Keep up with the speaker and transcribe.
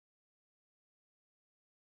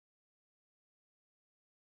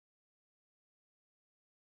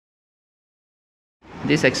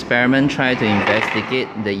This experiment tries to investigate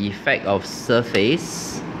the effect of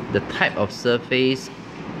surface, the type of surface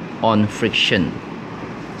on friction.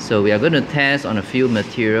 So we are going to test on a few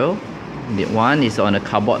material. One is on a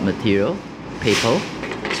cardboard material, paper.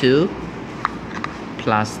 Two,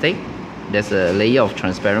 plastic. There's a layer of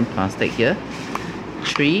transparent plastic here.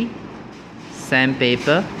 Three,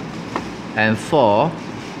 sandpaper. And four,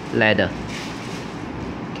 leather.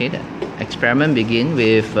 Okay, the experiment begins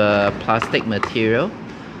with plastic material.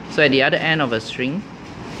 So at the other end of a string,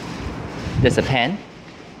 there's a pen.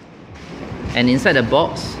 And inside the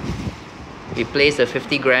box, we place a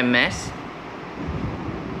 50-gram mass.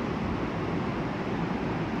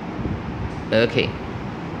 Okay.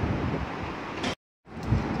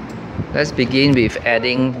 Let's begin with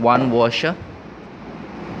adding one washer.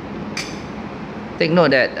 Take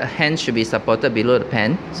note that a hand should be supported below the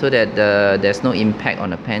pen so that there's no impact on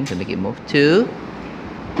the pen to make it move. 2,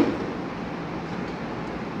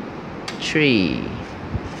 3,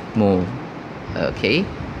 move. Okay.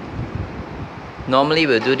 Normally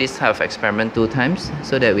we'll do this type of experiment 2 times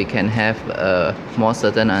so that we can have a more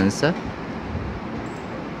certain answer.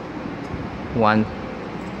 1,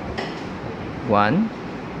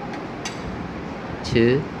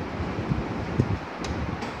 2,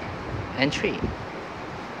 and 3.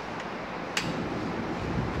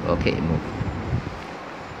 Okay, move.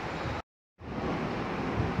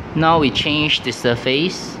 Now we change the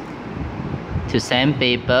surface to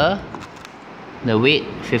sandpaper. The weight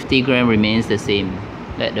 50 gram remains the same.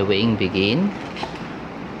 Let the weighing begin.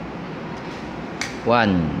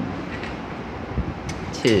 1,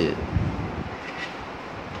 2,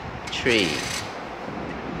 3,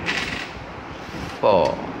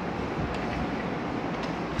 4,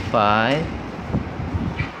 5,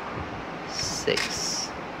 6,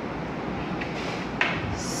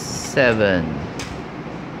 7,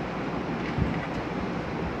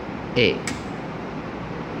 8,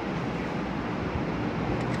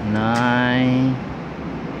 9,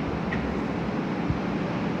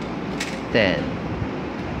 10.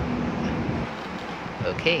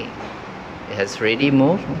 Okay, it has already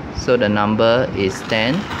moved, so the number is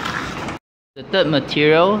 10. The third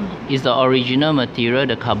material is the original material,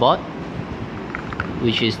 the cardboard,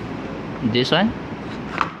 which is this one.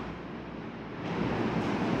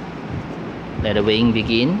 Let the weighing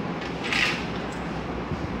begin.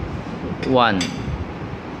 1,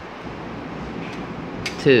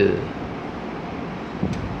 2,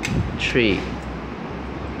 3,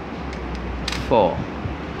 4.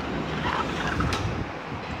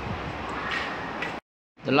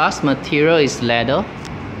 The last material is leather.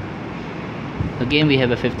 Again, we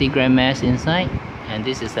have a 50-gram mass inside, and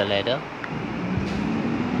this is the leather.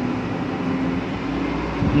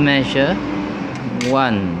 Measure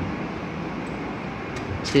 1,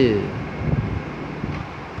 2,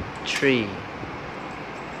 3,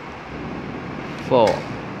 4,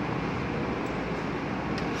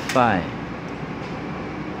 5,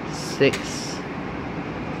 6,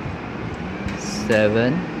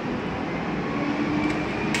 7,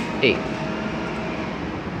 8,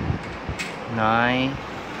 9,